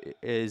have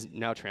is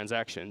now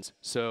transactions.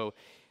 So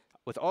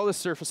with all the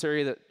surface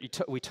area that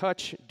we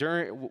touch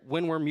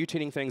when we're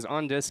mutating things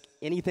on disk,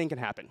 anything can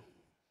happen,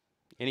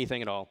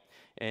 anything at all.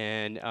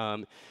 And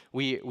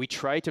we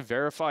try to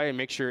verify and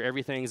make sure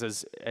everything's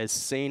as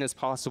sane as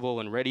possible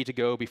and ready to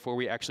go before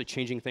we actually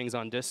changing things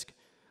on disk.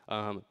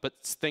 But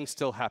things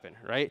still happen,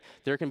 right?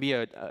 There can be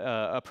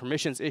a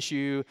permissions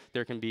issue.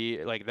 There can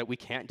be like that we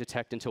can't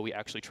detect until we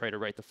actually try to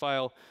write the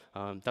file.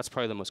 That's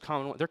probably the most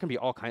common one. There can be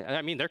all kinds.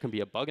 I mean, there can be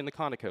a bug in the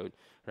Conda code,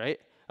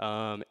 right?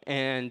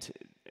 And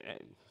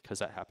because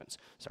that happens,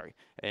 sorry.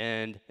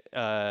 And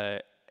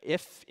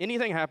if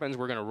anything happens,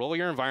 we're going to roll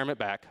your environment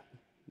back.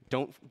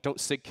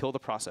 Don't sig kill the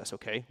process,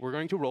 okay? We're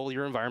going to roll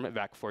your environment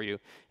back for you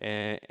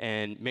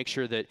and make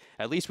sure that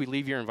at least we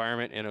leave your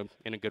environment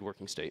in a good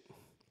working state.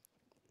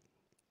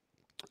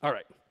 All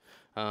right,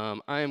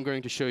 I am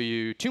going to show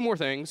you two more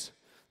things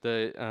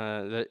that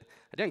I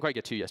didn't quite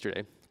get to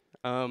yesterday.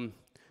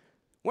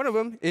 One of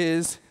them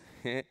is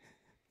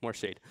more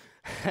shade.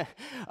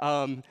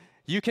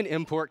 You can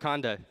import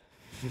Conda.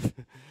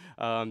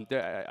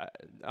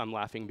 I'm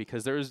laughing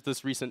because there's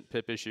this recent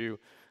pip issue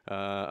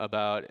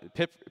about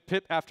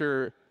pip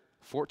after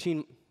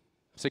 16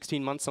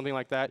 months, something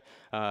like that.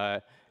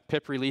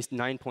 Pip released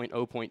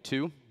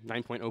 9.0.2.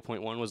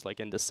 9.0.1 was like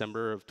in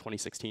December of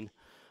 2016.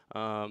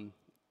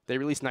 They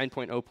released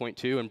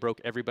 9.0.2 and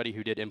broke everybody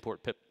who did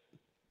import pip.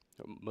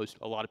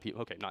 A lot of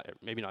people, okay,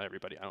 maybe not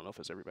everybody. I don't know if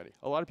it's everybody.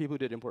 A lot of people who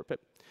did import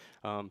pip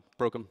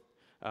broke them.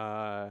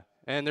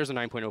 And there's a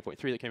 9.0.3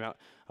 that came out.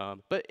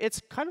 But it's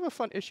kind of a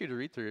fun issue to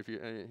read through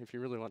if you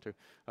really want to.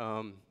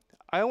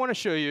 I want to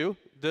show you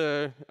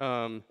the,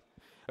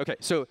 okay,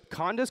 so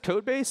Conda's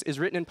code base is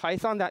written in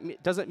Python.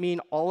 That doesn't mean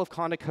all of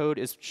Conda code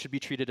should be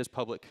treated as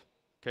public.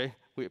 Okay,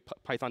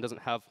 Python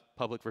doesn't have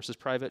public versus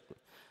private.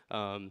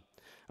 I'm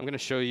going to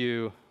show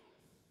you.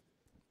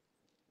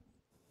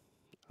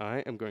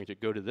 I am going to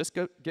go to this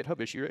GitHub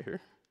issue right here,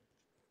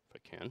 if I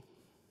can.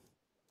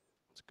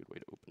 That's a good way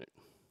to open it.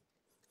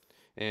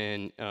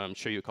 And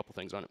show you a couple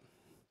things on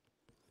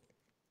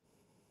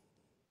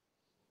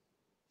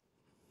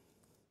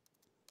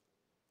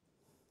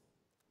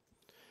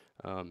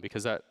it.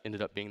 Because that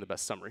ended up being the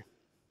best summary.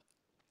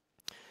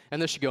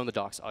 And this should go in the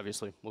docs,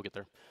 obviously. We'll get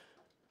there.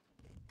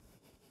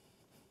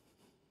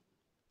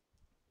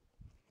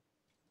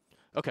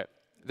 OK,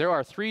 there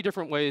are 3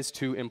 different ways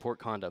to import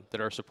Conda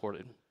that are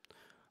supported.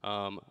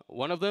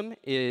 One of them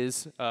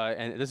is,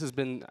 and this has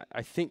been,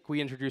 I think we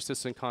introduced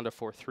this in Conda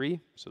 4.3,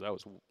 so that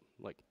was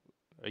like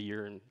a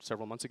year and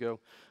several months ago.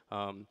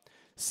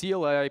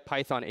 CLI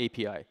Python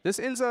API. This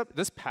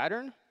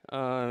pattern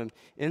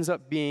ends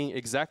up being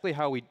exactly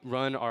how we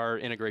run our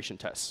integration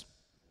tests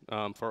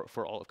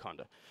for all of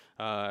Conda.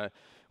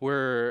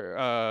 We're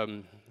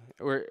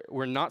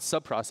not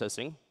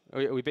sub-processing.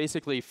 We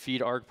basically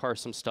feed argparse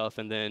some stuff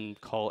and then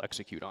call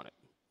execute on it.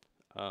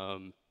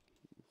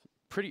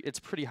 It's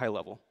pretty high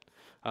level.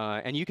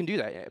 And you can do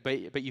that,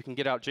 but you can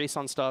get out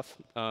JSON stuff.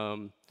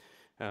 So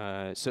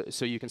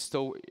you can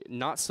still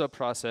not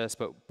sub-process,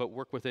 but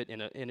work with it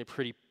in a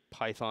pretty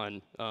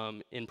Python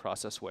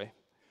in-process way.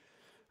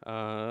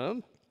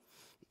 And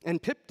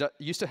pip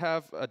used to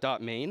have a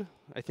 .main.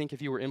 I think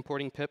if you were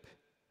importing pip,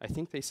 I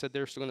think they said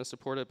they were still going to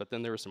support it, but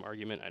then there was some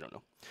argument. I don't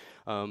know.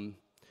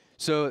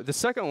 So the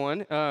second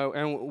one,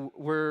 and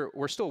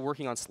we're still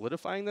working on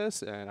solidifying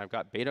this, and I've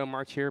got beta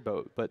marked here,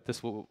 but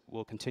this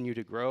will continue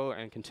to grow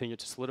and continue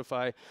to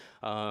solidify,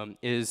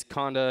 is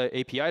Conda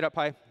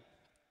API.py.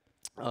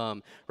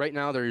 Right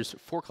now there's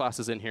 4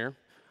 classes in here.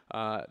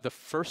 The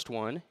first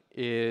one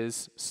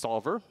is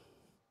solver.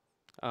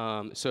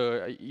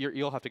 So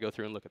you'll have to go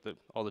through and look at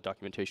all the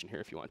documentation here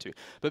if you want to.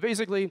 But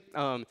basically,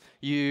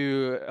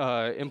 you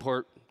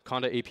import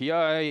Conda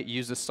API,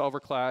 use the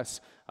solver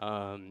class.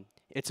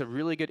 It's a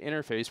really good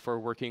interface for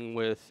working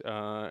with,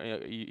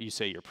 you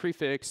say your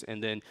prefix,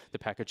 and then the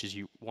packages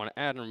you want to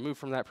add and remove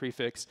from that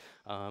prefix,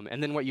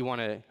 and then what you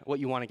want to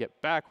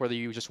get back, whether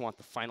you just want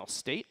the final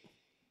state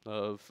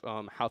of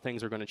how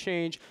things are going to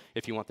change,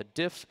 if you want the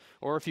diff,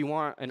 or if you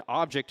want an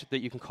object that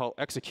you can call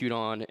execute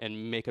on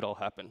and make it all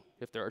happen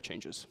if there are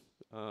changes.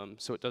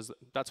 So it does.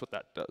 That's what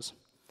that does.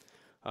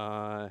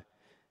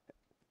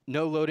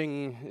 No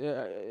loading.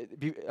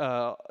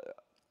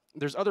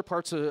 There's other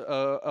parts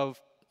of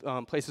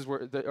places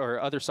or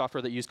other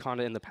software that use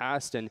Conda in the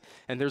past, and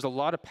there's a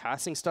lot of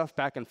passing stuff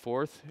back and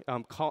forth,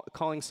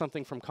 calling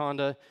something from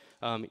Conda,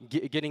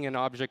 getting an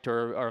object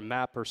or a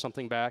map or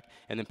something back,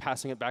 and then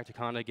passing it back to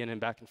Conda again and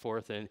back and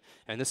forth, and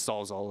this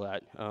solves all of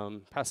that.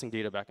 Passing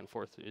data back and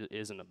forth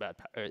is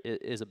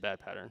a bad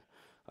pattern.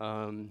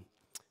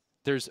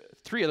 There's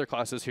 3 other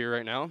classes here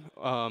right now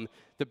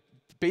that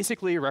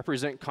basically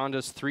represent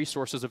Conda's 3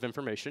 sources of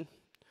information.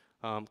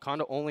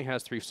 Conda only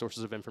has 3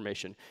 sources of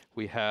information.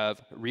 We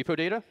have repo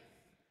data,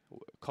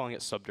 calling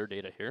it subdir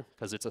data here,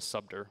 because it's a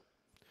subdir,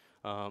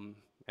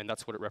 and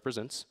that's what it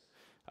represents.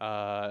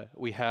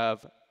 We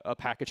have a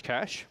package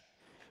cache,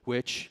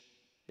 which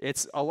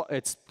it's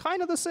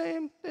kind of the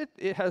same.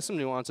 It has some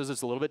nuances.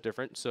 It's a little bit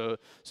different. So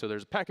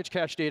there's package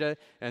cache data,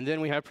 and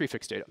then we have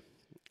prefix data.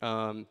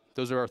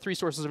 Those are our 3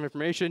 sources of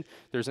information.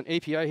 There's an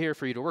API here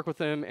for you to work with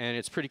them, and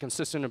it's pretty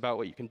consistent about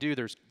what you can do.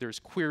 There's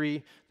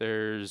query,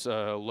 there's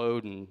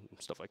load, and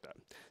stuff like that.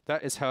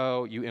 That is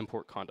how you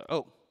import Conda.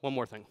 Oh, one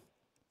more thing.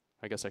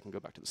 I guess I can go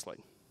back to the slide.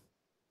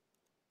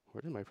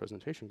 Where did my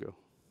presentation go?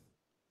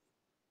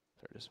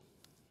 There it is.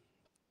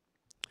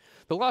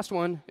 The last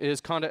one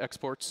is Conda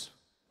exports.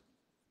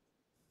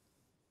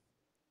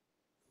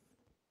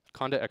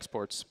 Conda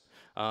exports.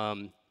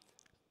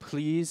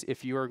 Please,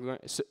 if you are going,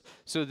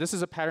 so this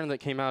is a pattern that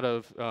came out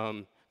of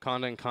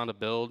Conda and Conda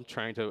build,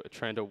 trying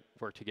to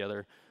work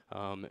together,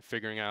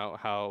 figuring out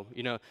how,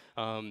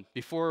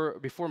 before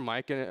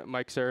Mike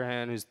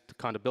Sarahan, who's the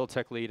Conda build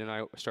tech lead, and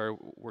I started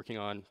working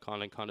on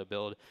Conda and Conda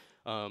build.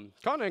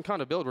 Conda and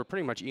Conda build were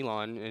pretty much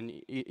Elon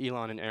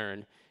and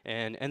Aaron,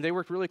 and they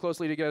worked really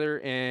closely together.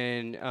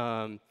 And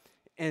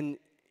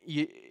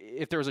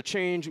if there was a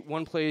change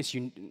one place,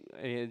 you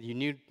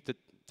knew that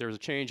there was a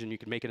change, and you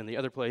could make it in the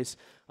other place.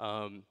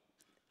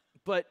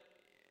 But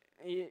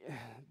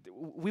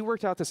we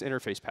worked out this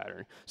interface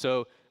pattern.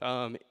 So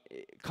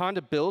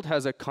Conda build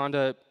has a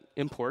Conda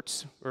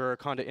imports, or a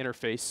Conda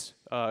interface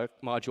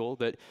module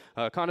that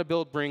Conda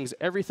build brings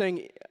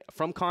everything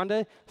from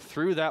Conda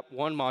through that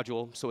one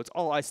module, so it's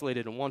all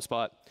isolated in one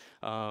spot.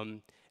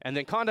 And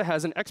then Conda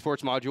has an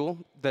exports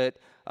module that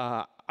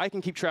I can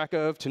keep track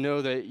of to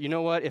know that, you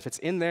know what, if it's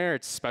in there,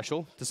 it's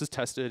special. This is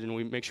tested, and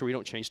we make sure we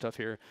don't change stuff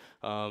here.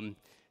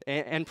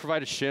 And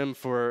provide a shim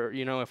for,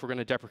 if we're going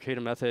to deprecate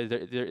a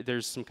method,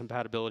 there's some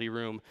compatibility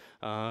room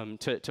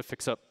to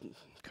fix up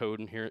code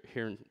and here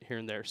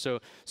and there.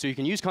 So you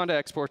can use Conda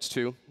exports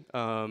too,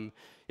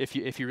 if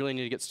you really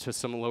need to get to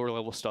some lower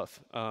level stuff.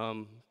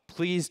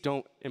 Please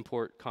don't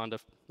import Conda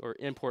or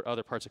import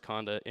other parts of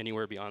Conda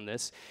anywhere beyond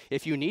this.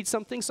 If you need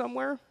something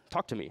somewhere,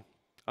 talk to me.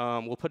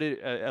 We'll put it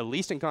at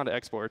least in Conda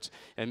exports,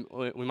 and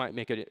we might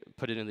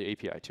put it in the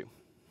API too.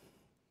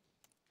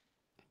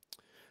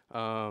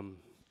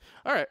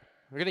 All right,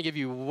 we're going to give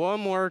you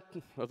one more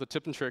of the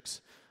tips and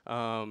tricks.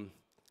 I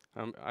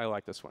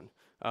like this one.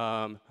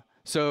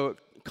 So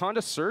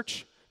Conda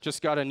search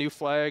just got a new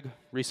flag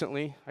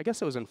recently. I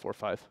guess it was in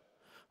 4.5.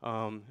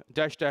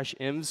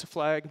 --ims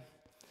flag.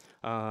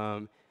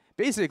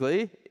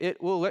 Basically,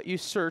 it will let you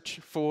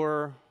search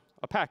for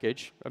a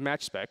package, a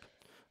match spec,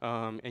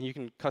 and you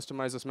can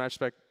customize this match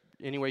spec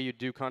any way you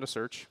do Conda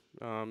search,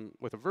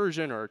 with a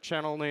version or a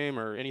channel name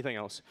or anything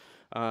else.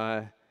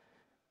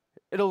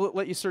 It'll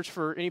let you search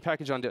for any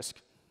package on disk.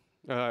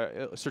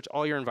 It'll search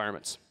all your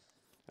environments.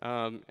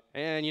 And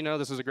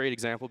this is a great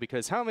example,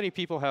 because how many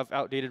people have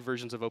outdated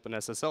versions of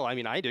OpenSSL? I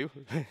mean, I do.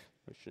 I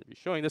shouldn't be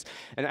showing this.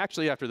 And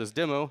actually, after this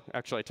demo,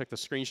 I took the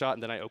screenshot,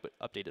 and then I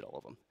updated all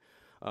of them.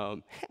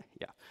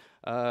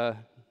 Yeah.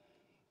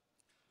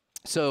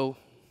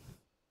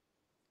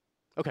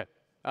 OK.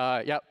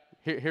 Yeah.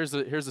 Here's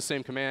the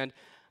same command.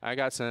 I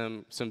got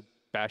some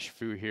bash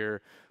foo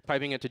here,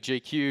 piping it to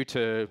JQ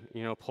to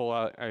pull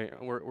out.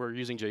 We're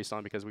using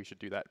JSON because we should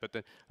do that, but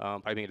then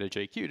piping it to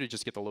JQ to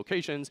just get the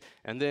locations,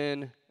 and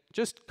then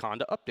just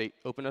Conda update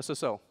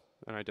OpenSSL,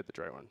 and I did the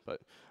dry run.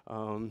 But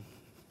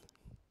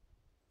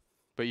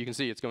you can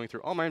see it's going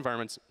through all my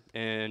environments,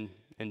 and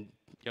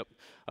yep,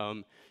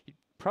 you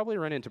probably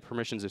run into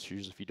permissions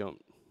issues if you don't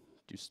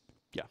do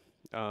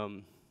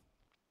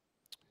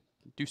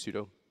do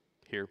sudo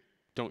here.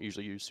 Don't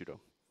usually use sudo.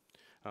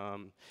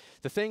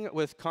 The thing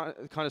with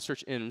Conda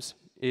search ims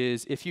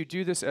is if you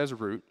do this as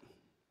root,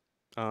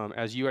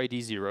 as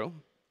UID 0,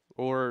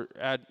 or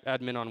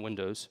admin on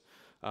Windows,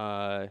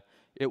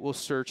 it will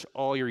search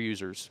all your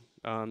users.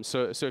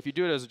 So if you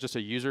do it as just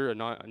a user, a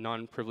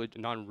non-privileged,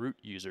 non-root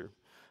user,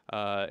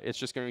 it's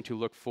just going to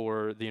look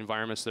for the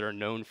environments that are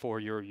known for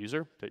your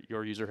user, that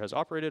your user has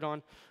operated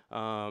on.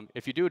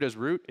 If you do it as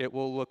root, it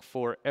will look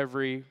for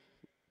every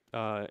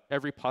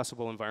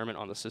possible environment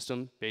on the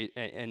system,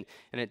 and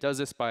it does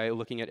this by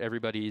looking at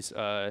everybody's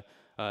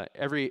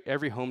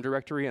every home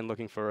directory and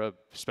looking for a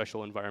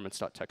special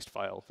environments.txt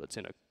file that's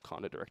in a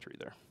Conda directory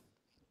there.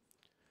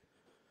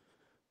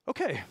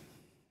 Okay,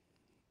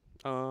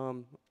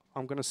 I'm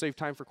going to save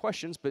time for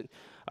questions, but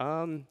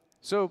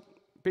so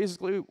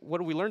basically, what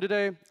did we learn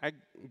today? I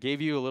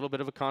gave you a little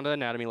bit of a Conda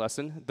anatomy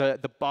lesson.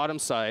 The bottom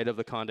side of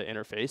the Conda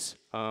interface,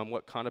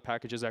 what Conda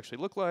packages actually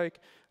look like,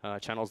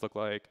 channels look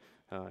like,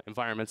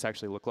 environments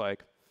actually look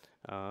like,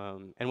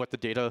 and what the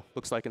data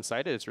looks like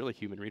inside it. It's really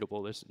human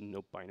readable. There's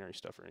no binary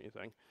stuff or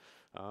anything.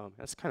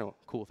 That's kind of a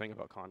cool thing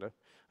about Conda.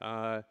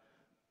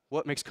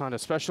 What makes Conda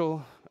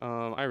special?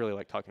 I really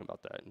like talking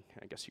about that, and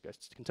I guess you guys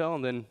can tell.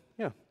 And then,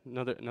 yeah,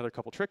 another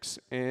couple tricks.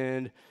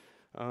 And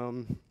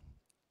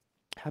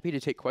happy to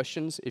take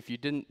questions. If you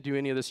didn't do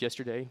any of this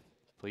yesterday,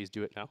 please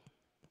do it now.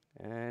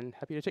 And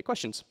happy to take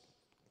questions.